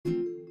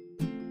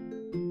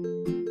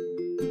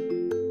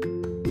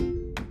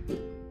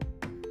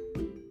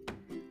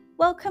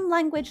Welcome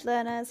language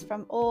learners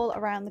from all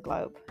around the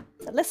globe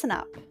to Listen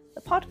Up,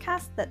 the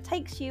podcast that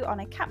takes you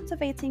on a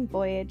captivating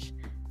voyage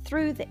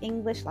through the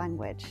English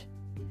language.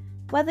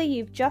 Whether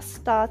you've just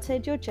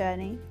started your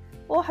journey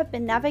or have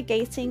been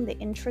navigating the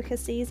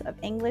intricacies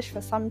of English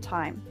for some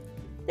time,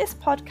 this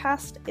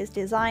podcast is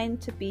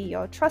designed to be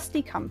your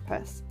trusty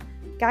compass,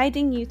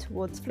 guiding you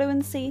towards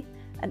fluency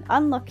and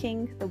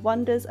unlocking the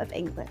wonders of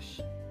English.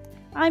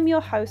 I'm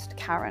your host,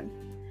 Karen,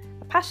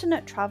 a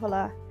passionate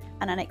traveller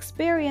and an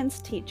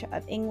experienced teacher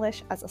of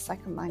English as a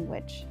second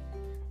language.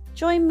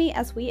 Join me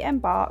as we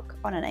embark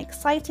on an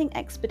exciting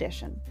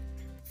expedition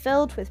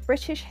filled with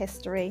British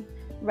history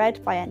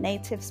read by a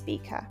native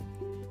speaker.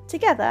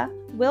 Together,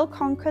 we'll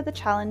conquer the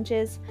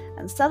challenges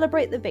and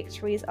celebrate the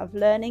victories of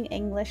learning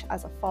English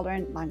as a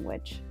foreign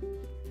language.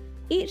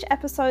 Each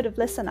episode of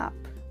Listen Up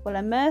will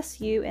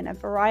immerse you in a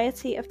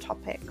variety of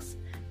topics,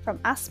 from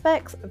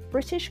aspects of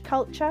British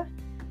culture,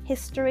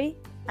 history,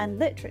 and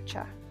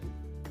literature.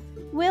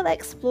 We'll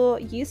explore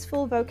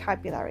useful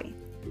vocabulary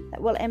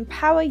that will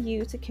empower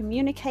you to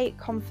communicate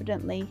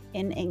confidently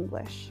in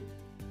English.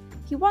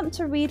 If you want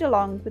to read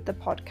along with the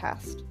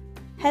podcast,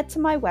 head to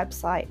my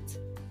website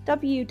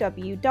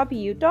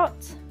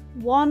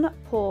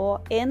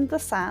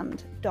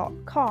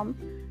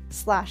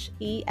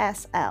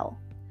www.onepawinthesand.com/ESL.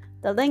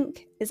 The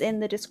link is in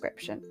the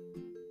description.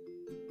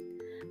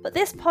 But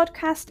this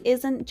podcast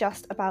isn't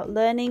just about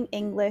learning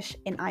English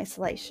in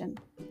isolation.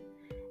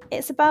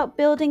 It's about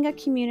building a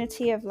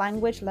community of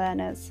language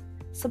learners,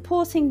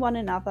 supporting one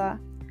another,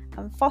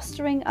 and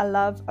fostering a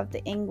love of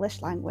the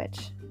English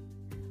language.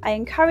 I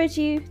encourage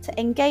you to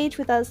engage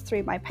with us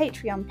through my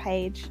Patreon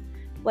page,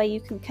 where you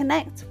can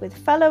connect with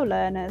fellow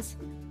learners,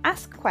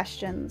 ask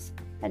questions,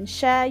 and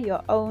share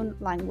your own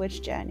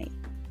language journey.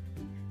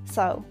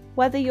 So,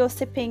 whether you're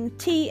sipping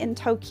tea in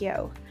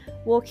Tokyo,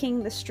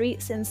 walking the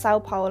streets in Sao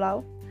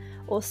Paulo,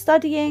 or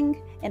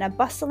studying in a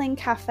bustling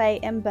cafe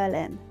in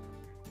Berlin,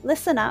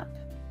 Listen Up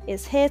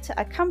is here to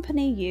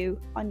accompany you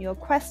on your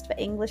quest for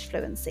English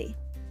fluency.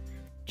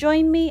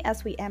 Join me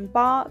as we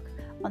embark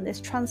on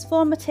this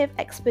transformative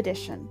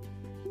expedition,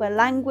 where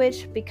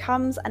language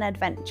becomes an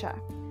adventure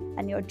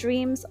and your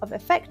dreams of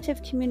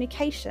effective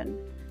communication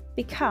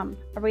become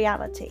a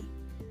reality.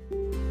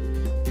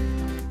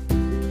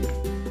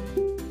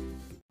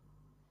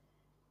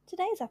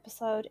 Today's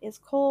episode is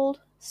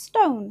called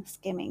Stone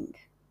Skimming.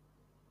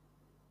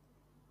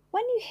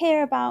 When you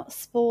hear about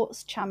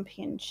sports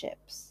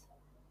championships,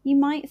 you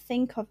might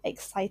think of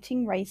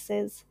exciting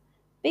races,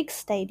 big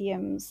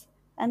stadiums,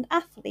 and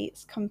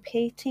athletes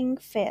competing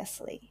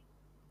fiercely.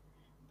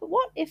 But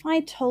what if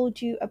I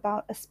told you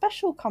about a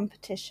special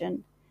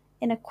competition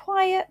in a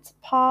quiet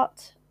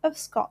part of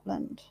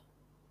Scotland?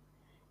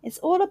 It's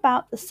all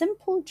about the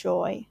simple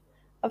joy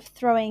of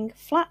throwing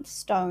flat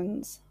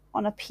stones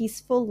on a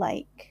peaceful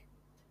lake.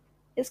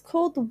 It's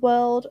called the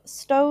World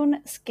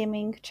Stone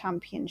Skimming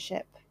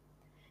Championship,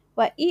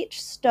 where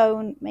each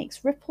stone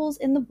makes ripples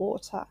in the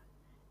water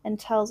and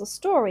tells a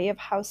story of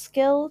how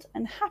skilled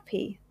and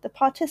happy the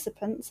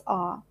participants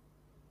are.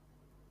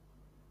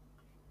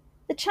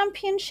 The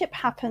championship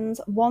happens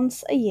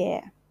once a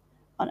year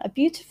on a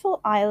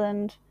beautiful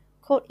island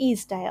called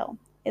Easdale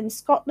in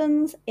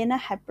Scotland's Inner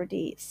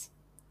Hebrides.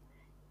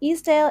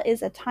 Easdale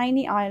is a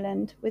tiny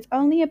island with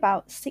only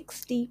about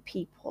 60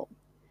 people,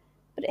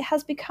 but it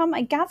has become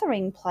a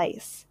gathering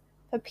place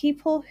for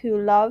people who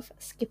love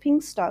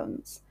skipping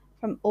stones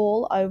from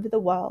all over the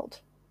world.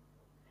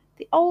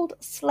 The old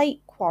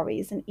slate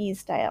quarries in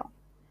Easdale,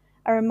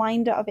 a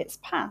reminder of its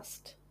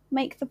past,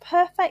 make the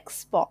perfect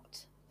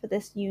spot for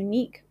this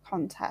unique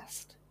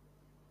contest.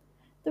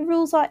 The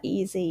rules are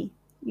easy.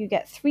 You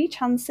get 3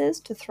 chances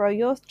to throw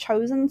your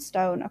chosen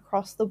stone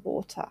across the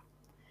water,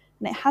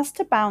 and it has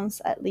to bounce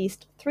at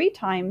least 3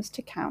 times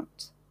to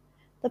count.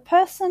 The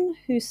person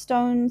whose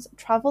stones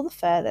travel the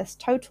furthest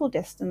total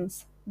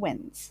distance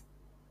wins.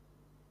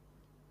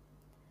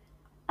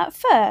 At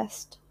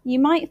first, you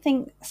might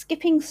think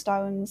skipping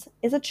stones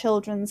is a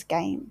children's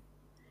game,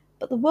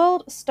 but the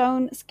World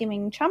Stone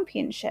Skimming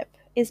Championship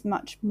is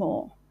much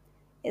more.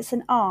 It's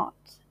an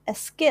art, a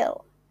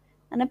skill,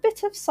 and a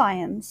bit of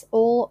science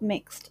all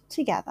mixed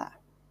together.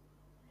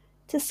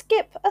 To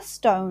skip a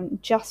stone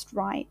just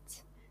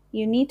right,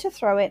 you need to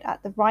throw it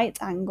at the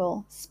right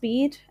angle,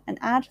 speed, and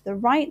add the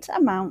right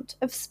amount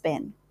of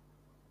spin.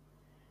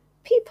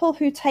 People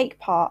who take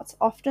part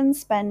often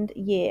spend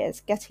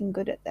years getting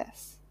good at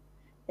this.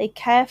 They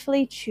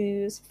carefully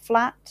choose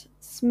flat,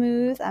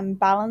 smooth, and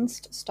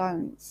balanced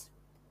stones.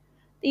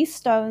 These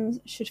stones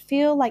should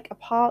feel like a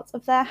part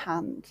of their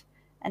hand,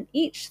 and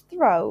each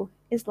throw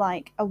is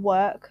like a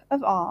work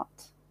of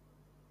art.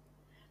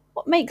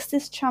 What makes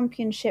this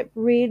championship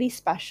really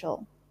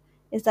special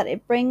is that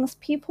it brings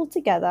people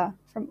together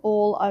from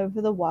all over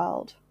the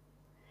world.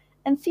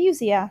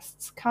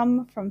 Enthusiasts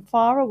come from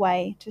far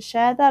away to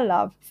share their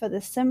love for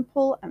this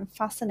simple and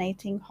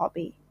fascinating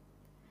hobby.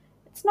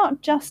 It's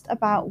not just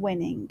about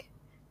winning,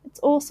 it's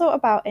also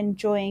about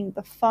enjoying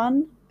the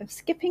fun of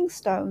skipping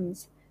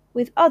stones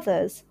with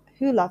others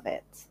who love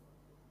it.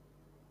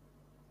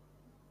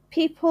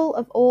 People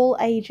of all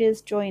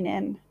ages join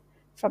in,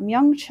 from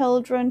young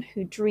children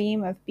who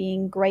dream of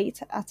being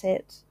great at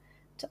it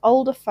to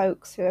older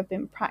folks who have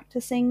been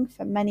practicing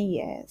for many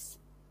years.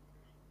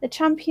 The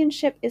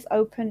championship is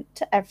open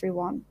to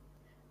everyone,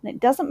 and it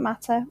doesn't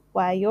matter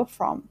where you're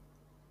from.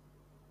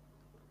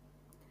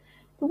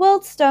 The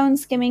World Stone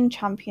Skimming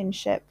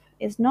Championship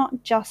is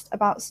not just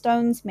about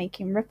stones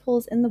making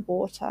ripples in the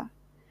water.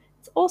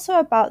 It's also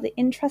about the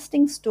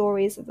interesting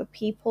stories of the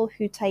people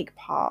who take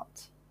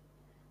part.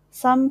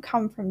 Some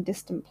come from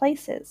distant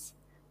places,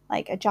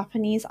 like a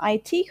Japanese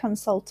IT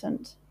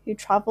consultant who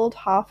travelled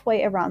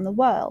halfway around the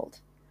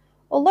world,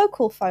 or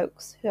local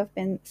folks who have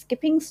been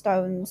skipping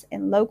stones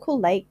in local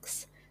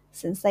lakes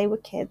since they were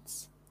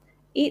kids.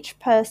 Each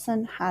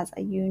person has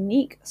a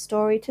unique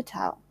story to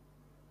tell.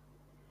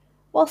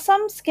 While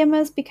some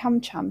skimmers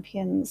become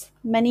champions,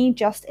 many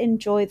just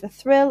enjoy the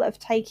thrill of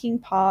taking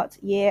part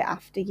year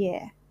after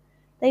year.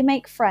 They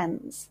make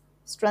friends,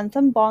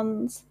 strengthen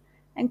bonds,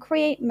 and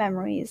create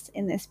memories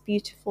in this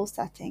beautiful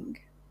setting.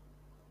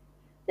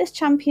 This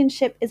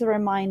championship is a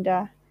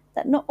reminder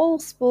that not all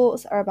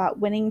sports are about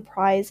winning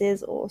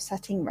prizes or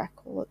setting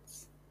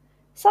records.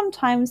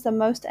 Sometimes the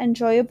most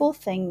enjoyable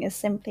thing is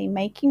simply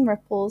making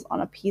ripples on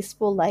a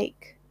peaceful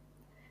lake.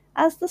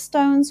 As the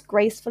stones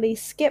gracefully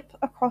skip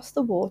across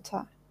the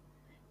water,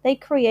 they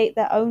create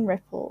their own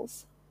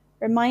ripples,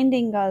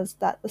 reminding us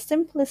that the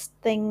simplest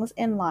things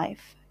in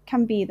life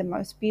can be the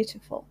most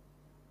beautiful.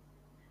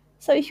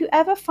 So if you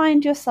ever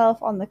find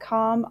yourself on the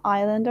calm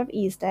island of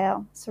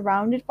Easdale,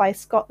 surrounded by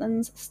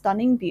Scotland's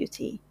stunning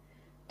beauty,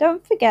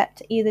 don't forget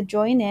to either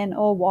join in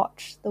or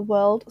watch the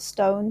World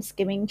Stone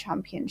Skimming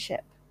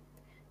Championship.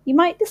 You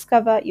might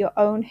discover your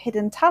own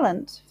hidden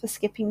talent for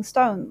skipping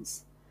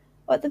stones,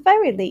 or at the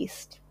very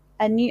least,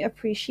 a new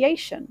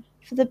appreciation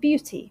for the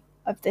beauty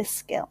of this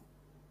skill.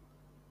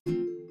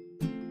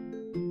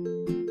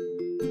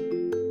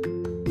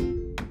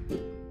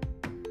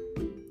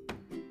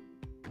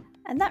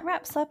 And that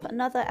wraps up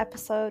another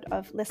episode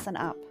of Listen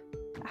Up.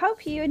 I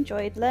hope you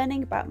enjoyed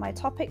learning about my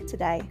topic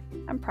today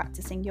and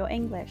practicing your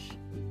English.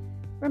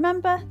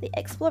 Remember, the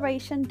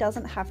exploration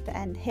doesn't have to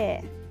end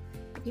here.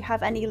 If you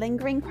have any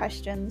lingering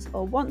questions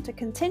or want to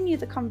continue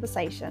the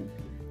conversation,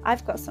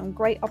 I've got some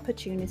great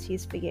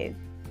opportunities for you.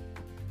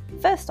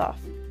 First off,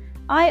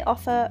 I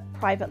offer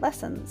private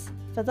lessons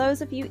for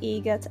those of you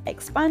eager to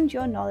expand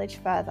your knowledge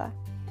further,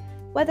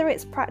 whether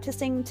it's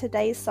practicing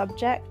today's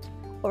subject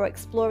or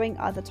exploring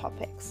other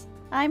topics.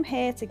 I'm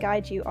here to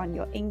guide you on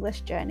your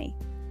English journey.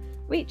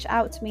 Reach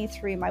out to me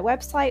through my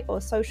website or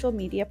social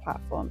media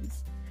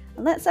platforms,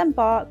 and let's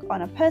embark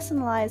on a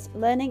personalised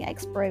learning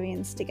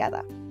experience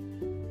together.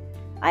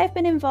 I have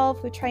been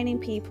involved with training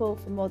people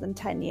for more than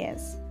 10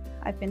 years.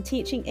 I've been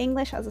teaching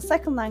English as a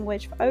second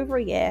language for over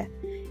a year,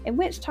 in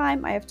which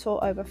time I have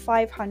taught over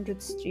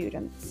 500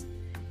 students,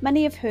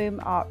 many of whom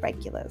are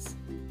regulars.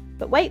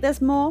 But wait,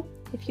 there's more.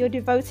 If you're a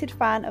devoted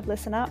fan of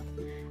Listen Up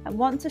and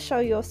want to show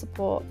your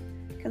support,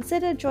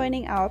 consider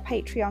joining our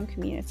Patreon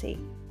community.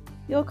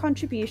 Your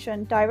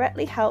contribution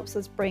directly helps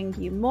us bring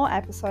you more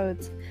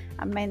episodes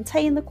and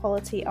maintain the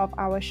quality of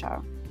our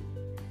show.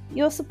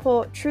 Your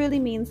support truly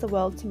means the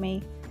world to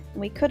me,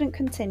 and we couldn't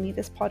continue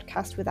this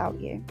podcast without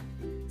you.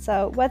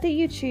 So whether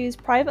you choose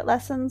private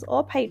lessons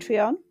or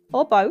Patreon,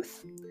 or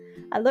both,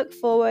 I look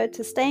forward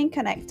to staying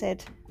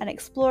connected and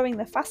exploring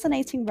the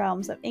fascinating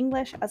realms of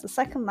English as a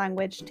second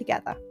language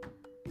together.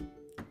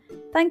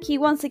 Thank you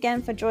once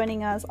again for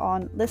joining us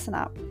on Listen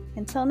Up.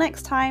 Until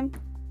next time,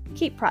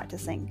 keep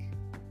practicing.